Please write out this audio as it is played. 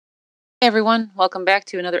Hey everyone, welcome back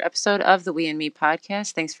to another episode of the We and Me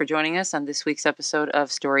podcast. Thanks for joining us on this week's episode of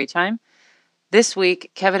Storytime. This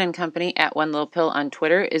week, Kevin and Company at One Little Pill on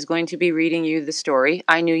Twitter is going to be reading you the story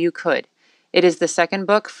I Knew You Could. It is the second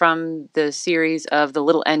book from the series of The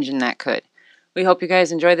Little Engine That Could. We hope you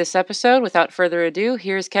guys enjoy this episode. Without further ado,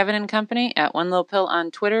 here's Kevin and Company at One Little Pill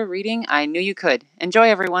on Twitter reading I Knew You Could. Enjoy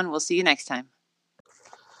everyone, we'll see you next time.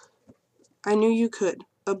 I Knew You Could,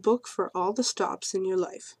 a book for all the stops in your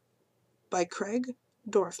life, by Craig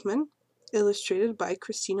Dorfman, illustrated by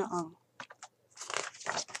Christina Ong.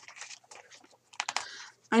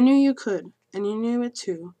 I knew you could, and you knew it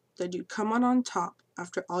too, that you'd come out on top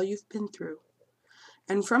after all you've been through.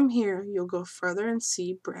 And from here, you'll go further and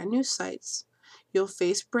see brand new sights. You'll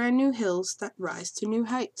face brand new hills that rise to new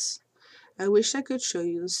heights. I wish I could show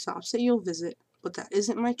you the stops that you'll visit, but that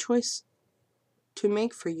isn't my choice to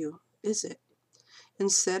make for you, is it?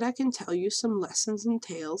 Instead, I can tell you some lessons and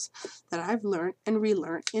tales that I've learned and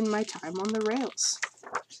relearned in my time on the rails.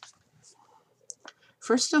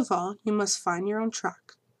 First of all, you must find your own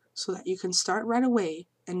track, so that you can start right away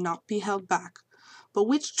and not be held back. But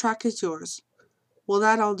which track is yours? Well,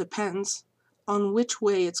 that all depends on which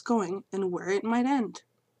way it's going and where it might end.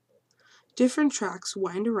 Different tracks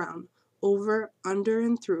wind around, over, under,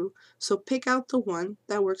 and through, so pick out the one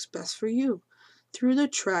that works best for you. Through the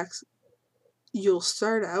tracks you'll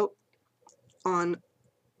start out on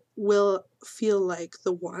will feel like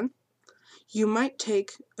the one. You might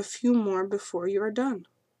take a few more before you are done.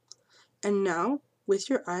 And now, with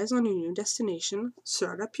your eyes on your new destination,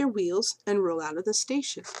 start up your wheels and roll out of the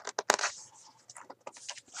station.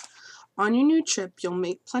 On your new trip, you'll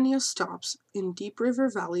make plenty of stops in deep river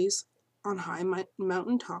valleys on high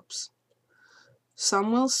mountain tops.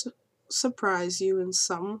 Some will surprise you and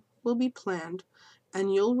some will be planned,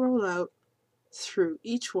 and you'll roll out through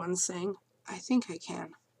each one saying, I think I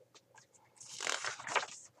can.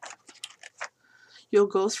 You'll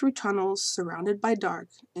go through tunnels surrounded by dark,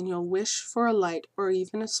 and you'll wish for a light or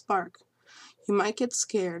even a spark. You might get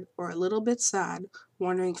scared or a little bit sad,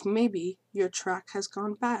 wondering if maybe your track has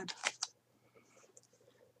gone bad.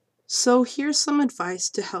 So here's some advice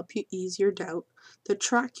to help you ease your doubt. The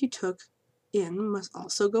track you took in must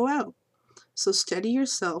also go out. So steady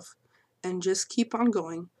yourself and just keep on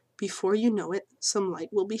going. Before you know it, some light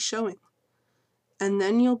will be showing. And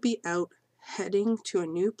then you'll be out, heading to a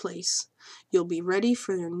new place. You'll be ready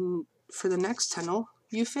for the next tunnel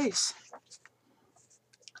you face.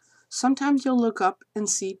 Sometimes you'll look up and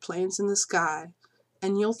see planes in the sky,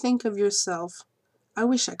 and you'll think of yourself, I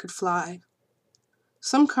wish I could fly.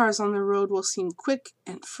 Some cars on the road will seem quick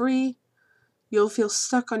and free. You'll feel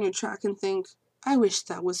stuck on your track and think, I wish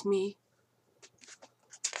that was me.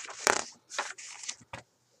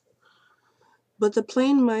 But the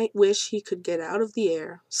plane might wish he could get out of the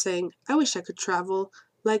air, saying, I wish I could travel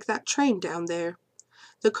like that train down there.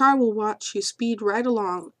 The car will watch you speed right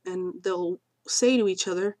along, and they'll say to each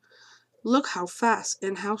other, look how fast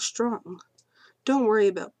and how strong. Don't worry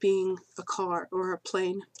about being a car or a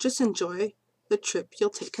plane. Just enjoy the trip you'll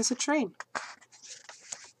take as a train.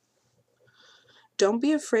 Don't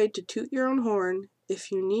be afraid to toot your own horn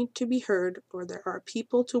if you need to be heard or there are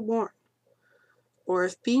people to warn. Or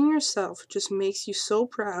if being yourself just makes you so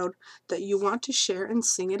proud that you want to share and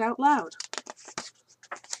sing it out loud.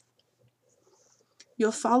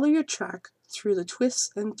 You'll follow your track through the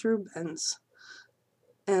twists and through bends,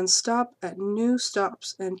 and stop at new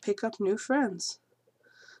stops and pick up new friends.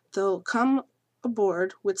 They'll come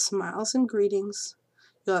aboard with smiles and greetings.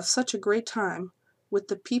 You'll have such a great time with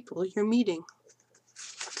the people you're meeting.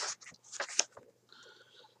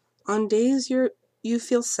 On days you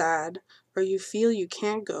feel sad or you feel you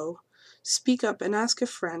can't go, speak up and ask a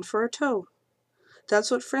friend for a tow. That's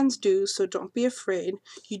what friends do, so don't be afraid.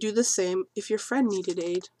 You do the same if your friend needed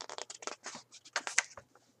aid.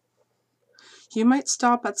 You might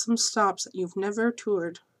stop at some stops that you've never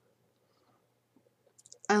toured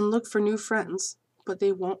and look for new friends, but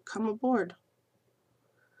they won't come aboard.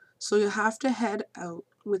 So you'll have to head out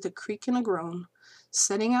with a creak and a groan,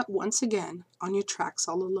 setting out once again on your tracks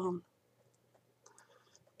all alone.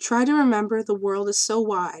 Try to remember the world is so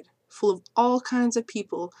wide, full of all kinds of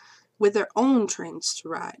people with their own trains to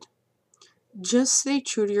ride. Just stay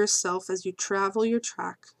true to yourself as you travel your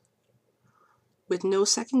track, with no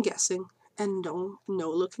second guessing and no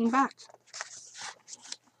looking back.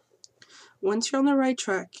 Once you're on the right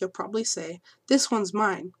track, you'll probably say, this one's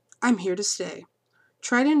mine, I'm here to stay.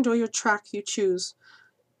 Try to enjoy your track you choose.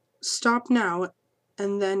 Stop now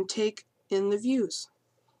and then take in the views.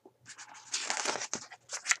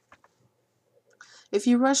 If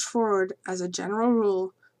you rush forward as a general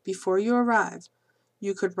rule before you arrive,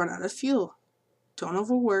 You could run out of fuel. Don't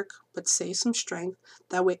overwork, but save some strength.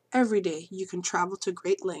 That way every day you can travel to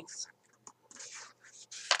great lengths.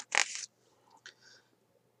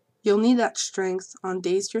 You'll need that strength on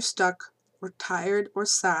days you're stuck, or tired, or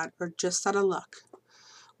sad, or just out of luck.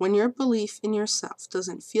 When your belief in yourself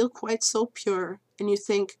doesn't feel quite so pure, and you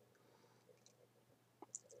think,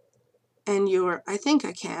 and your "I think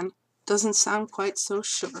I can" doesn't sound quite so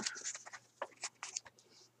sure.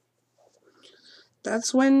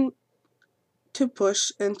 That's when to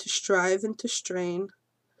push and to strive and to strain,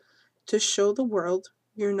 to show the world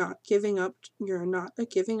you're not a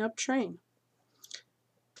giving up train.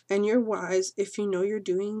 And you're wise if you know you're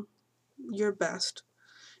doing your best,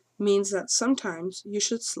 means that sometimes you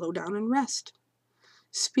should slow down and rest.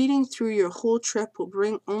 Speeding through your whole trip will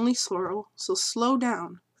bring only sorrow, so slow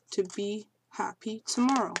down to be happy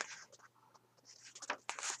tomorrow.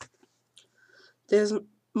 There's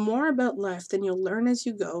more about life than you'll learn as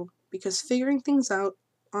you go, because figuring things out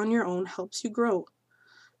on your own helps you grow.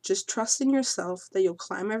 Just trust in yourself that you'll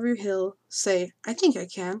climb every hill, say, "I think I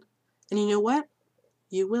can," and you know what?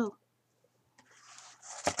 You will.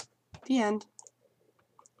 The end.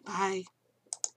 Bye.